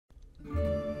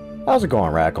How's it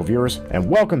going, Radical viewers? And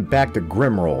welcome back to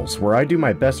Grim Rolls, where I do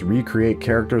my best to recreate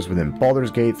characters within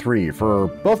Baldur's Gate 3 for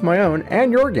both my own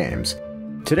and your games.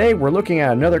 Today we're looking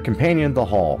at another companion of the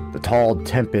Hall, the tall,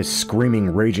 tempest,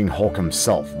 screaming, raging Hulk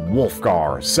himself,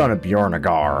 Wulfgar, son of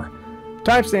Bjarnagar.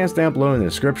 Timestamps down below in the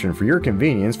description for your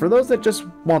convenience for those that just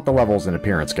want the levels and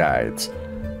appearance guides.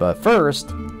 But first,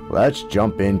 let's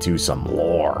jump into some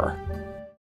lore.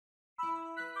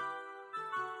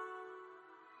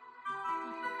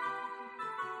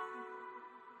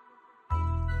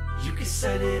 You can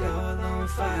set it all on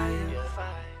fire.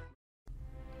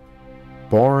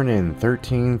 Born in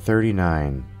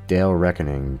 1339, Dale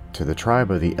Reckoning, to the tribe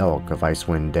of the Elk of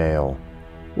Icewind Dale,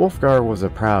 Wulfgar was a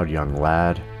proud young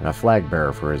lad and a flag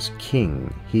bearer for his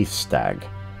king, Heathstag.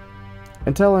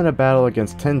 Until in a battle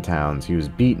against 10 towns he was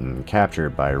beaten and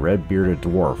captured by a red-bearded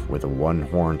dwarf with a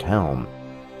one-horned helm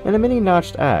and a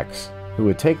many-notched axe, who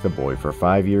would take the boy for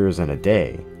 5 years and a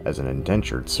day as an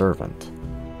indentured servant.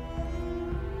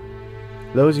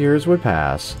 Those years would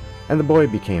pass, and the boy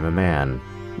became a man,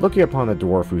 looking upon the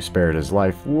dwarf who spared his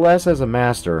life less as a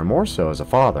master and more so as a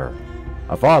father.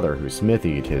 A father who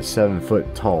smithied his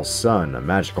 7-foot-tall son a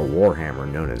magical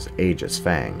warhammer known as Aegis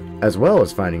Fang, as well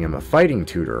as finding him a fighting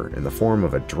tutor in the form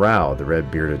of a drow the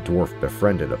red-bearded dwarf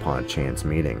befriended upon a chance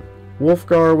meeting.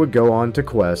 Wulfgar would go on to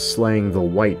quest, slaying the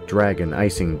white dragon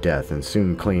Icing Death and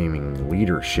soon claiming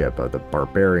leadership of the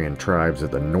barbarian tribes of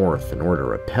the north in order to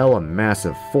repel a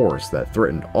massive force that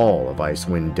threatened all of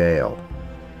Icewind Dale.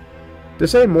 To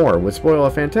say more would spoil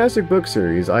a fantastic book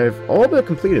series I have all but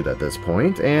completed at this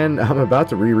point, and I'm about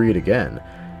to reread again.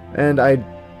 And I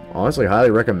honestly highly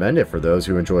recommend it for those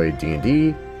who enjoy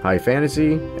D&D, high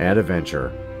fantasy, and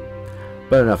adventure.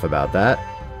 But enough about that.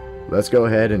 Let's go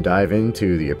ahead and dive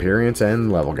into the appearance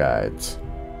and level guides.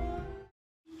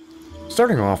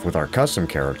 Starting off with our custom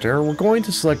character, we're going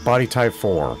to select body type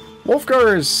 4.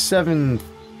 Wulfgar is 7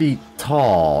 feet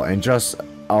tall and just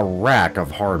a rack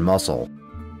of hard muscle.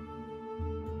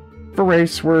 For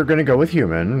race, we're going to go with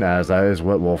human, as that is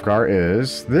what Wulfgar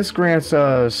is. This grants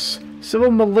us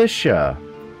civil militia,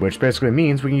 which basically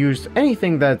means we can use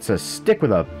anything that's a stick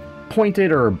with a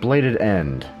pointed or bladed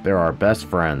end. They're our best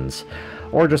friends.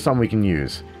 Or just something we can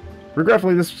use.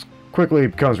 Regretfully, this quickly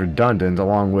becomes redundant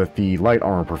along with the light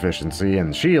armor proficiency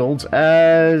and shields,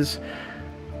 as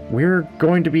we're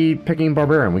going to be picking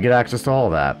barbarian. We get access to all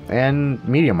of that, and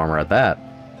medium armor at that.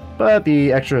 But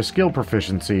the extra skill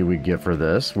proficiency we get for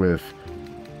this with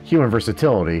human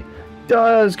versatility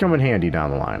does come in handy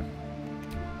down the line.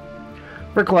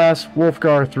 For class,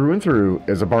 Wulfgar through and through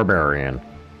is a barbarian.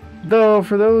 Though,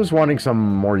 for those wanting some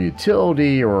more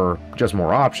utility or just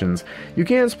more options, you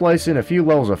can splice in a few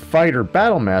levels of fighter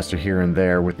battle master here and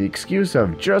there with the excuse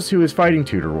of just who his fighting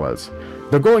tutor was.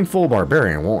 Though going full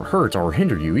barbarian won't hurt or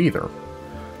hinder you either.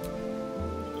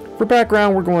 For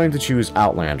background, we're going to choose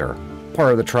Outlander.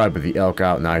 Part of the tribe of the Elk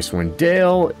out in Icewind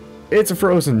Dale, it's a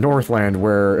frozen northland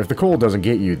where if the cold doesn't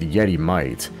get you, the Yeti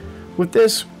might. With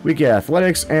this, we get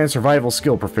athletics and survival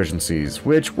skill proficiencies,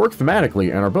 which work thematically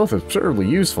and are both absurdly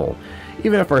useful,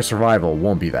 even if our survival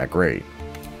won't be that great.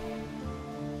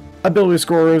 Ability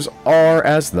scores are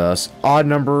as thus. Odd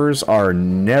numbers are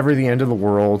never the end of the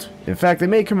world. In fact, they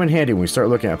may come in handy when we start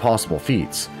looking at possible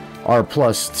feats. Our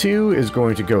 +2 is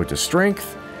going to go to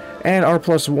strength, and our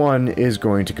 +1 is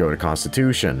going to go to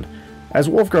constitution, as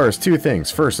Wulfgar is 2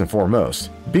 things first and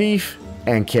foremost: beef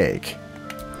and cake.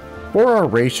 For our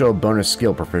racial bonus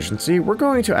skill proficiency, we're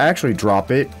going to actually drop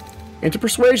it into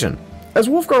persuasion, as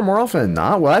Wulfgar more often than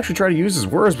not will actually try to use his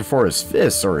words before his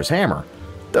fists or his hammer,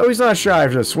 though he's not shy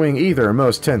to swing either in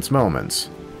most tense moments.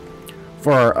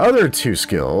 For our other 2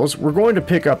 skills, we're going to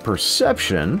pick up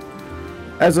perception,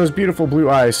 as those beautiful blue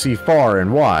eyes see far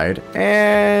and wide,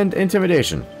 and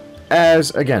intimidation,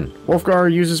 as, again, Wulfgar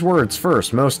uses words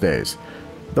first most days,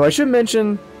 though I should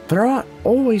mention, they're not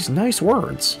always nice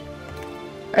words.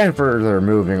 And further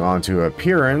moving on to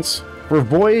appearance, for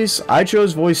voice, I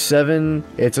chose voice 7.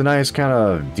 It's a nice kind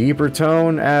of deeper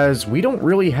tone, as we don't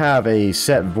really have a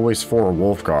set voice for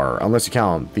Wulfgar, unless you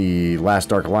count the last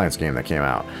Dark Alliance game that came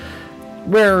out,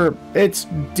 where it's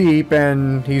deep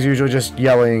and he's usually just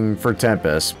yelling for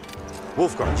Tempest.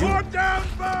 Wulfgar,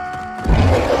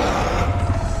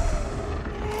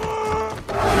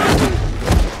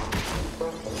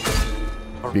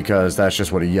 because that's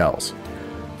just what he yells.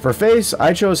 For face,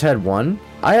 I chose head 1.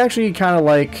 I actually kind of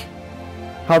like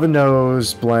how the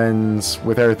nose blends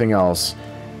with everything else,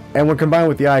 and when combined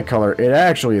with the eye color, it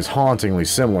actually is hauntingly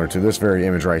similar to this very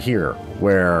image right here,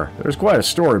 where there's quite a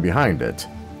story behind it,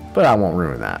 but I won't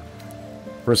ruin that.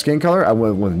 For skin color, I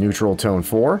went with neutral tone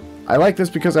 4. I like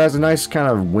this because it has a nice kind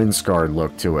of wind-scarred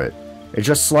look to it. It's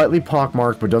just slightly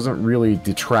pockmarked, but doesn't really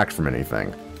detract from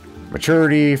anything.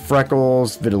 Maturity,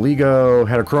 freckles, vitiligo,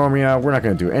 heterochromia, we're not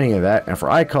going to do any of that. And for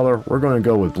eye color, we're going to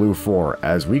go with blue 4,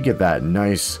 as we get that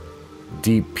nice,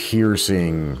 deep,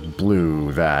 piercing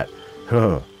blue that,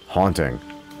 haunting.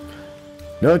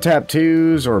 No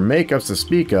tattoos or makeups to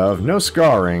speak of, no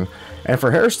scarring, and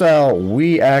for hairstyle,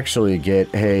 we actually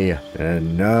get a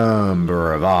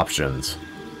number of options.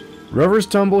 Rover's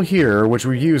Tumble here, which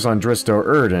we use on Dristo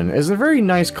Erden, is a very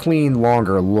nice, clean,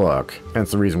 longer look,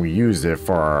 hence the reason we used it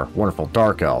for our wonderful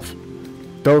Dark Elf.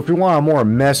 Though if you want a more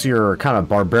messier, kind of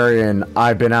barbarian,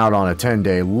 I've been out on a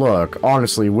 10-day look,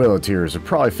 honestly Willow Tears would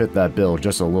probably fit that build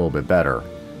just a little bit better.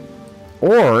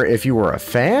 Or, if you were a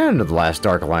fan of the last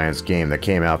Dark Alliance game that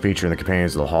came out featuring the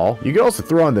Companions of the Hall, you could also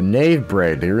throw on the Knave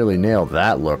Braid to really nail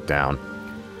that look down.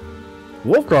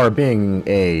 Wulfgar, being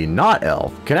a not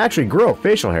elf, can actually grow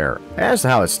facial hair. As to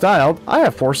how it's styled, I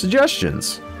have 4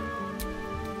 suggestions.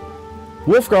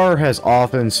 Wulfgar has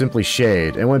often simply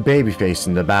shaved and went babyfaced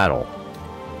into battle.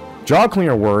 Jaw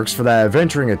Cleaner works for that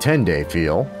adventuring a 10-day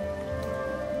feel.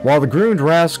 While the Groomed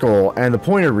Rascal and the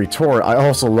Pointed Retort I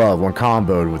also love when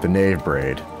comboed with the Knave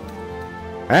Braid.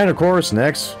 And of course,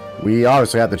 next, we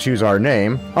obviously have to choose our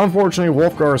name. Unfortunately,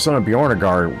 Wulfgar, son of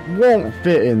Bjornagard, won't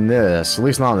fit in this, at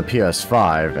least not on the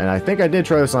PS5, and I think I did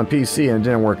try this on PC and it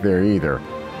didn't work there either.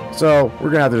 So, we're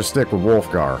gonna have to just stick with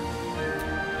Wulfgar.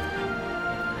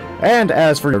 And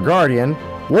as for your Guardian,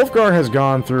 Wulfgar has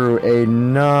gone through a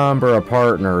number of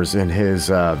partners in his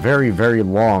very, very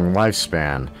long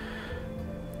lifespan.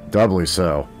 Doubly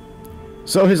so.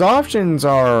 So his options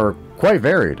are quite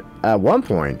varied. At one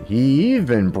point, he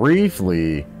even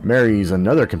briefly marries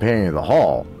another companion of the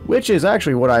Hall, which is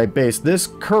actually what I based this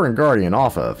current Guardian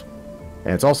off of.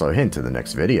 And it's also a hint to the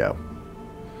next video.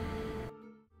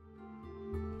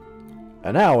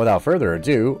 And now, without further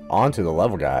ado, on to the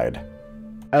level guide.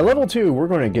 At level 2, we're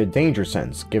going to get Danger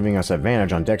Sense, giving us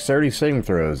advantage on dexterity saving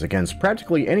throws against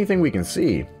practically anything we can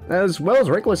see, as well as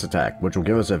Reckless Attack, which will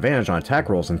give us advantage on attack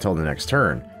rolls until the next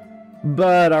turn.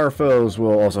 But our foes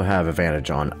will also have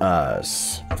advantage on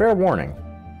us. Fair warning.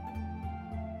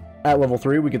 At level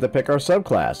 3, we get to pick our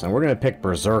subclass, and we're going to pick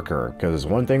Berserker, because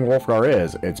one thing Wulfgar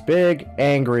is, it's big,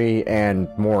 angry, and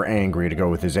more angry to go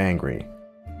with his angry.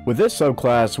 With this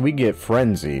subclass, we get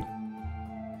Frenzy.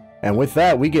 And with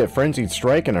that, we get Frenzied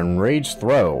Strike and Enraged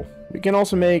Throw. We can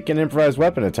also make an improvised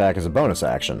weapon attack as a bonus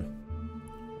action.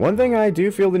 One thing I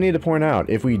do feel the need to point out,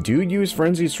 if we do use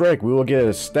Frenzied Strike, we will get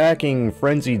a stacking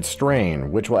Frenzied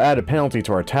Strain, which will add a penalty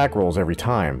to our attack rolls every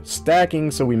time,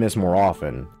 stacking so we miss more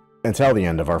often, until the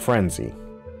end of our Frenzy.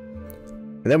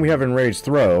 And then we have Enraged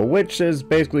Throw, which is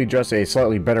basically just a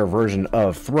slightly better version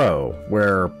of Throw,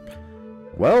 where,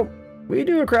 well, we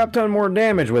do a crap ton more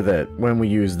damage with it when we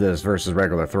use this versus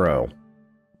regular Throw.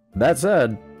 That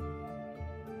said,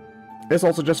 it's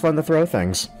also just fun to throw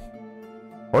things.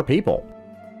 Or people.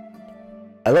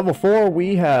 At level 4,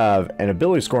 we have an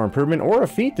ability score improvement or a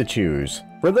feat to choose.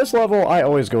 For this level, I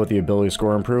always go with the ability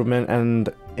score improvement, and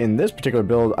in this particular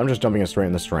build, I'm just jumping it straight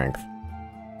into strength.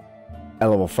 At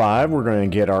level 5, we're going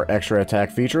to get our extra attack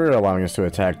feature, allowing us to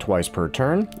attack twice per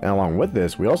turn, and along with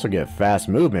this, we also get fast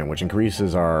movement, which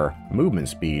increases our movement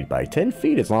speed by 10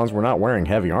 feet as long as we're not wearing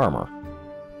heavy armor.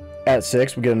 At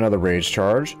 6, we get another rage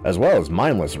charge, as well as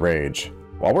mindless rage.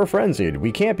 While we're frenzied,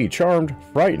 we can't be charmed,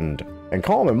 frightened, and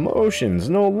calm emotions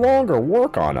no longer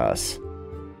work on us,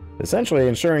 essentially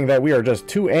ensuring that we are just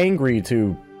too angry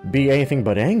to be anything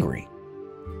but angry.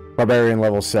 Barbarian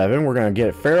level 7, we're going to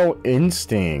get Feral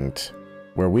Instinct,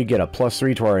 where we get a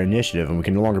 +3 to our initiative and we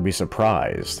can no longer be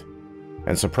surprised.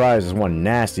 And surprise is one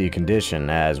nasty condition,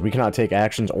 as we cannot take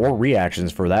actions or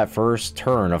reactions for that first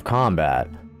turn of combat.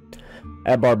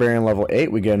 At Barbarian level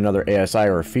 8, we get another ASI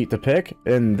or feat to pick.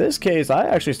 In this case, I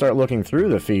actually start looking through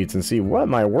the feats and see what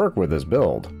might work with this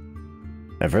build.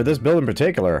 And for this build in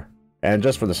particular, and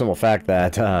just for the simple fact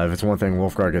that if it's one thing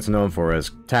Wulfgar gets known for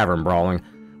is tavern brawling,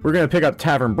 we're going to pick up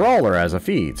Tavern Brawler as a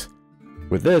feat.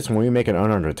 With this, when we make an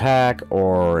unarmed attack,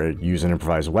 or use an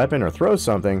improvised weapon, or throw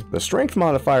something, the strength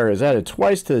modifier is added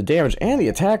twice to the damage and the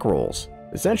attack rolls,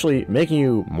 essentially making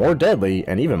you more deadly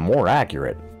and even more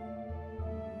accurate.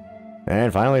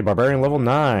 And finally, Barbarian level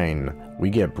 9, we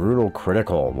get Brutal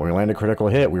Critical. When we land a critical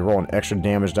hit, we roll an extra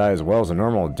damage die as well as a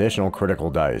normal additional critical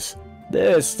dice.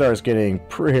 This starts getting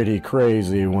pretty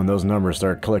crazy when those numbers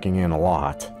start clicking in a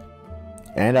lot.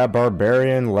 And at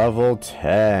Barbarian level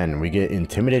 10, we get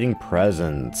Intimidating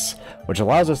Presence, which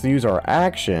allows us to use our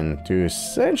action to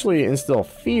essentially instill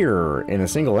fear in a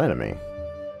single enemy.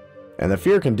 And the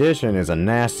fear condition is a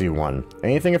nasty one.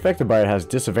 Anything affected by it has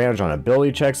disadvantage on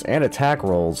ability checks and attack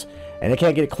rolls, and it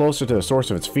can't get closer to the source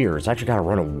of its fear. It's actually got to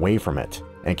run away from it,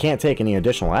 and can't take any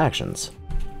additional actions.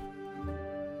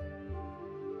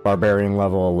 Barbarian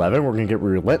level 11, we're going to get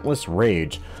Relentless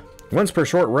Rage. Once per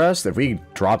short rest, if we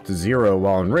drop to 0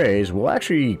 while in rage, we'll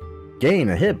actually gain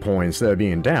a hit point instead of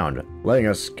being downed, letting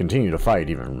us continue to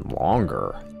fight even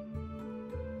longer.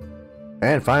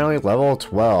 And finally, level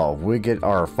 12, we get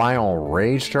our final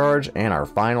Rage Charge and our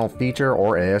final feature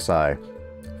or ASI.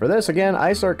 For this, again,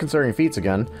 I start considering feats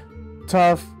again.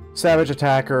 Tough, Savage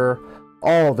Attacker,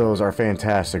 all of those are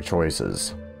fantastic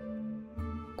choices.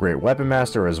 Great Weapon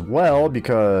Master as well,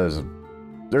 because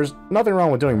there's nothing wrong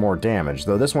with doing more damage,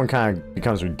 though this one kind of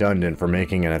becomes redundant for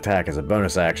making an attack as a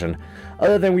bonus action,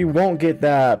 other than we won't get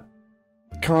that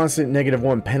constant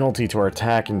 -1 penalty to our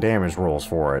attack and damage rolls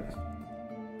for it.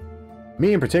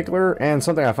 Me in particular, and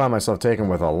something I find myself taking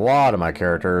with a lot of my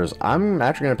characters, I'm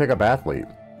actually going to pick up Athlete.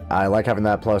 I like having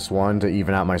that +1 to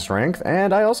even out my strength,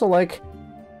 and I also like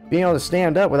being able to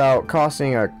stand up without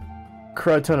costing a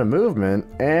crud ton of movement,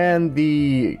 and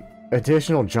the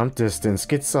additional jump distance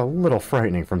gets a little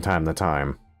frightening from time to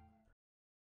time.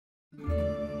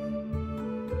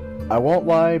 I won't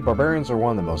lie, Barbarians are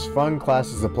one of the most fun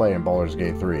classes to play in Baldur's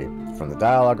Gate 3. From the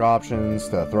dialogue options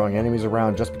to throwing enemies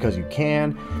around just because you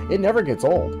can, it never gets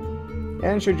old.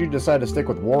 And should you decide to stick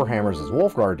with Warhammers as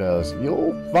Wulfgar does,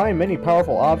 you'll find many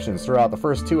powerful options throughout the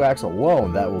first 2 acts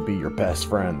alone that will be your best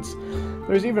friends.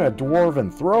 There's even a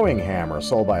dwarven throwing hammer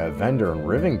sold by a vendor in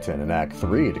Rivington in Act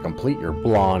 3 to complete your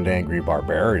blonde angry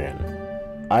barbarian.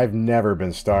 I've never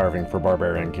been starving for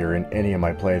barbarian gear in any of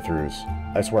my playthroughs.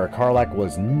 I swear Karlach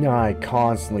was nigh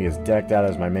constantly as decked out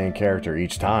as my main character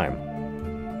each time.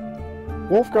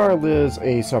 Wulfgar lives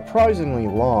a surprisingly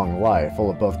long life full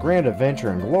of both grand adventure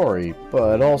and glory,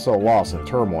 but also loss and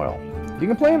turmoil. You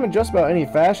can play him in just about any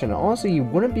fashion, and honestly you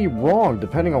wouldn't be wrong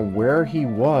depending on where he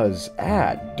was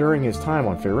at during his time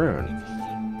on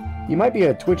Faerun. He might be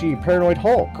a twitchy paranoid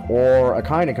Hulk, or a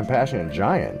kind and compassionate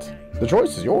giant. The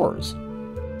choice is yours.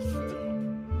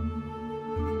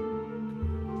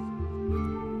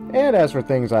 And as for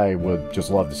things I would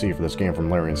just love to see for this game from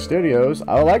Larian Studios,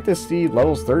 I would like to see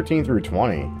levels 13 through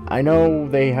 20. I know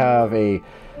they have a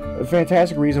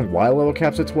fantastic reason why level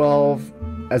cap's at 12.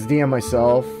 As a DM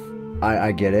myself,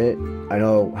 I get it. I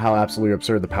know how absolutely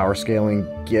absurd the power scaling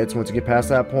gets once you get past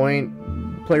that point.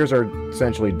 Players are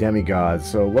essentially demigods,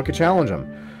 so what could challenge them?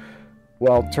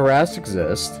 Well, Terras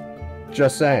exist.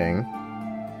 Just saying.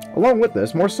 Along with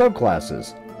this, more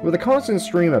subclasses. With a constant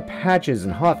stream of patches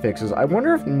and hotfixes, I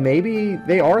wonder if maybe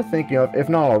they are thinking of, if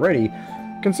not already,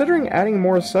 considering adding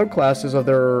more subclasses of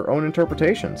their own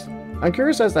interpretations. I'm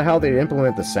curious as to how they'd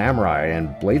implement the Samurai and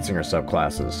Bladesinger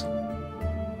subclasses.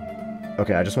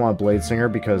 Okay, I just want a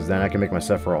Bladesinger because then I can make my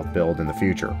Sephiroth build in the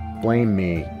future. Blame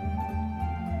me.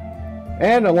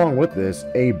 And along with this,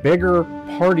 a bigger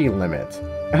party limit.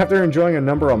 After enjoying a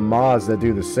number of mods that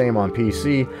do the same on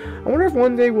PC, I wonder if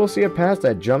one day we'll see a patch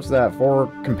that jumps that 4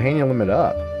 companion limit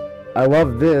up. I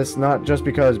love this not just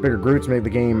because bigger groups make the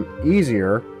game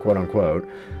easier, quote unquote,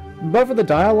 but for the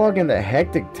dialogue and the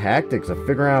hectic tactics of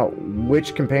figuring out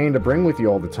which companion to bring with you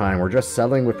all the time or just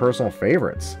settling with personal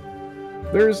favorites.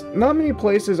 There's not many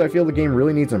places I feel the game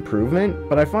really needs improvement,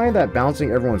 but I find that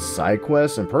balancing everyone's side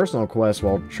quests and personal quests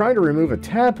while trying to remove a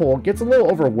tadpole gets a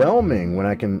little overwhelming when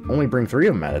I can only bring 3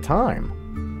 of them at a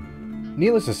time.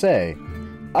 Needless to say,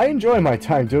 I enjoy my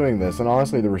time doing this, and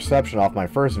honestly the reception off my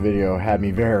first video had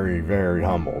me very, very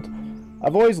humbled.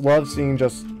 I've always loved seeing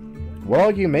just what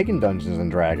all you can make in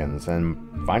Dungeons & Dragons, and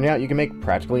finding out you can make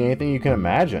practically anything you can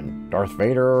imagine. Darth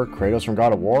Vader, Kratos from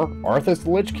God of War, Arthas the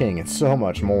Lich King, and so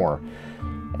much more.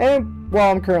 And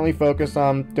while I'm currently focused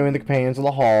on doing the Companions of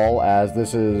the Hall, as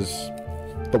this is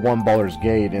the one Baldur's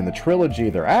Gate in the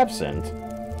trilogy they're absent,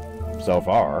 so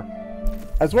far,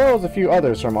 as well as a few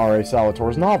others from R.A.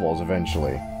 Salvatore's novels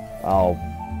eventually. I'll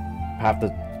have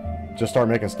to just start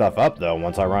making stuff up though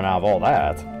once I run out of all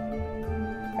that.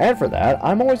 And for that,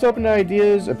 I'm always open to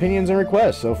ideas, opinions, and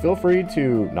requests, so feel free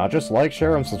to not just like,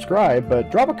 share, and subscribe,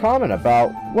 but drop a comment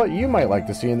about what you might like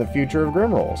to see in the future of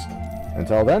Grimrolls.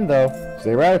 Until then though,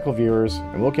 stay radical viewers,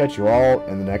 and we'll catch you all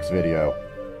in the next video.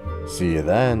 See you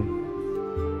then.